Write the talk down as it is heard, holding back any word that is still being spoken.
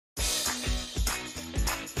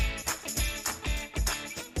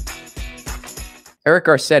Eric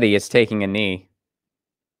Garcetti is taking a knee.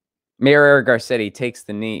 Mayor Eric Garcetti takes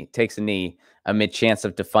a knee amid chants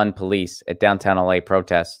of defund police at downtown LA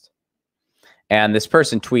protest. And this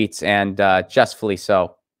person tweets, and justly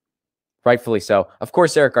so, rightfully so. Of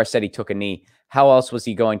course, Eric Garcetti took a knee. How else was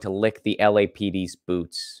he going to lick the LAPD's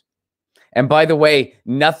boots? And by the way,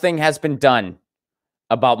 nothing has been done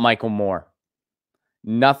about Michael Moore.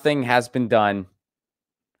 Nothing has been done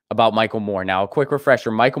about Michael Moore. Now, a quick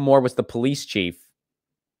refresher. Michael Moore was the police chief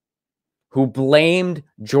who blamed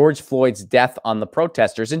George Floyd's death on the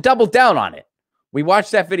protesters and doubled down on it. We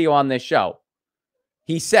watched that video on this show.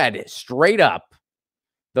 He said straight up,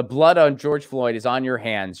 the blood on George Floyd is on your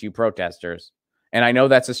hands, you protesters. And I know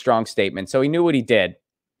that's a strong statement. So he knew what he did.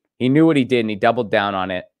 He knew what he did, and he doubled down on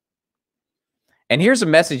it. And here's a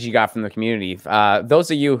message he got from the community.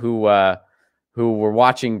 Those of you who were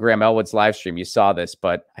watching Graham Elwood's live stream, you saw this,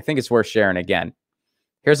 but I think it's worth sharing again.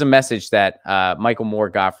 Here's a message that Michael Moore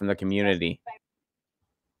got from the community.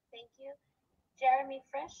 Thank you. Jeremy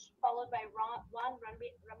Fresh, followed by Juan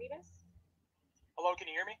Ramirez. Hello, can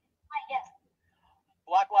you hear me? Hi, yes.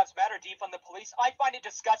 Black Lives Matter, defund the police. I find it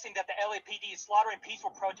disgusting that the LAPD is slaughtering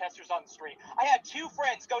peaceful protesters on the street. I had two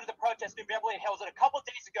friends go to the protest in Beverly Hills a couple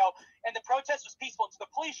days ago, and the protest was peaceful. So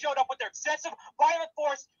the police showed up with their excessive violent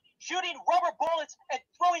force, shooting rubber bullets and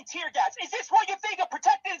throwing tear gas. Is this what you think of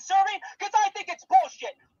protecting and serving? Because I think it's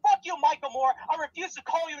bullshit. Fuck you, Michael Moore. I refuse to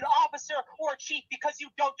call you an officer or a chief because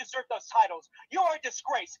you don't deserve those titles. You are a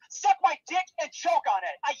disgrace. Suck my dick and choke on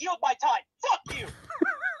it. I yield my time. Fuck you.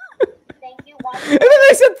 Thank you. And then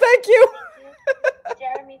I said, thank you.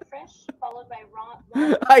 Jeremy Fresh, followed by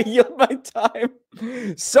Ron. I yield my time.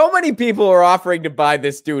 So many people are offering to buy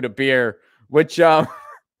this dude a beer, which I'm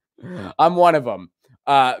one of them.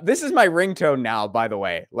 This is my ringtone now, by the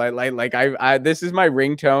way. This is my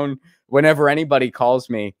ringtone whenever anybody calls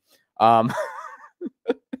me.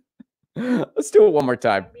 Let's do it one more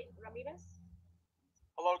time. Ramirez.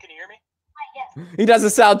 Hello, can you hear me? Hi, yes. He does a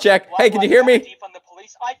sound check. Hey, can you hear me? Defund the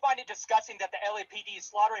police. I find it disgusting that the LAPD is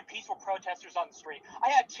slaughtering peaceful protesters on the street. I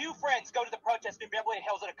had two friends go to the protest in Beverly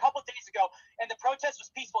Hills a couple days ago, and the protest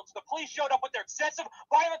was peaceful. So the police showed up with their excessive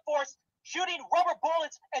violent force, shooting rubber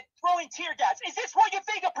bullets and throwing tear gas. Is this what you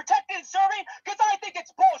think of protecting and serving? Because I think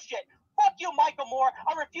it's bullshit. Fuck you, Michael Moore.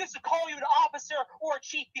 I refuse to call you an officer or a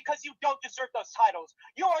chief because you don't deserve those titles.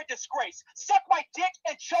 You are a disgrace. Suck my dick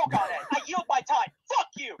and choke on it. I yield my time. Fuck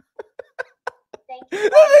you. Thank you.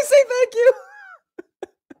 Did I say thank you?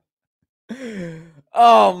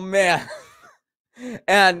 Oh, man.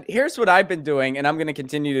 And here's what I've been doing, and I'm going to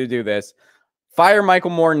continue to do this. Fire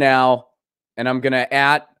Michael Moore now, and I'm going to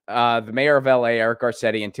at the mayor of LA, Eric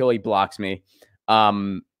Garcetti, until he blocks me.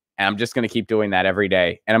 And I'm just going to keep doing that every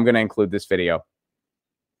day. And I'm going to include this video.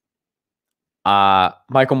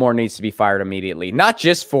 Michael Moore needs to be fired immediately. Not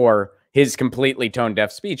just for his completely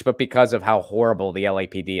tone-deaf speech, but because of how horrible the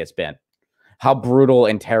LAPD has been. How brutal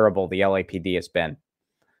and terrible the LAPD has been.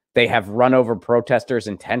 They have run over protesters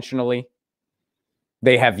intentionally.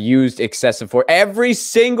 They have used excessive force. Every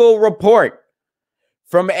single report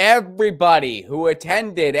from everybody who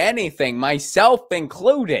attended anything, myself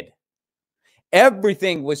included,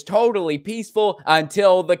 everything was totally peaceful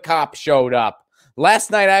until the cops showed up.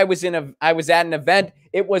 Last night I was at an event.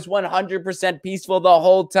 It was 100% peaceful the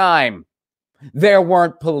whole time. There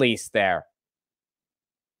weren't police there.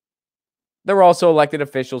 There were also elected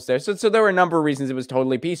officials there. So there were a number of reasons it was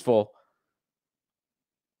totally peaceful.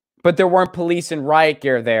 But there weren't police in riot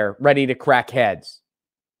gear there ready to crack heads.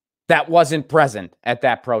 That wasn't present at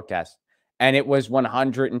that protest. And it was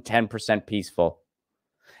 110% peaceful.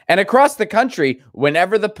 And across the country,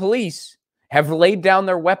 whenever the police have laid down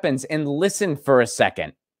their weapons and listened for a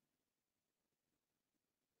second,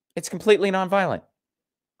 it's completely nonviolent.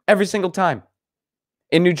 Every single time.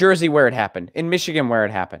 In New Jersey where it happened. In Michigan where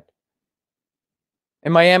it happened.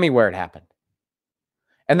 In Miami where it happened.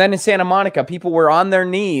 And then in Santa Monica, people were on their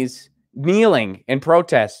knees, kneeling in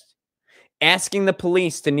protest, asking the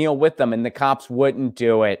police to kneel with them, and the cops wouldn't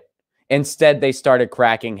do it. Instead, they started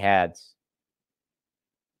cracking heads.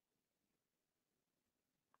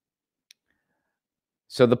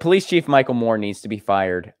 So the police chief, Michael Moore, needs to be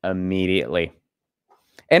fired immediately.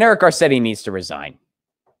 And Eric Garcetti needs to resign.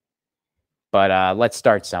 But let's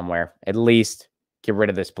start somewhere. At least get rid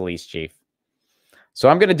of this police chief. So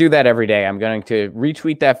I'm going to do that every day. I'm going to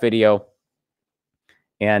retweet that video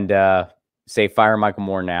and say fire Michael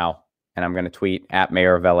Moore now. And I'm going to tweet at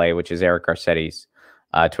Mayor of LA, which is Eric Garcetti's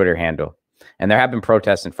Twitter handle. And there have been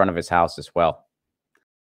protests in front of his house as well.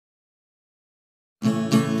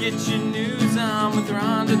 Get your news on with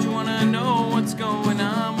Ron. Don't you want to know what's going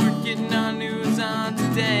on? We're getting our news on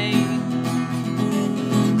today.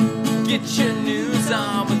 Get your news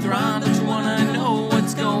on with Ron. Don't you wanna know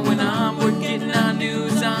what's going on? We're getting our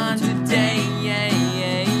news on today.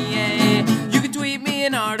 You can tweet me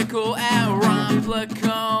an article at Ron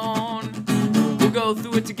Placone. We'll go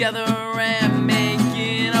through it together and make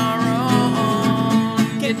it our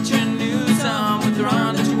own. Get your news on with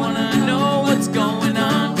Ron.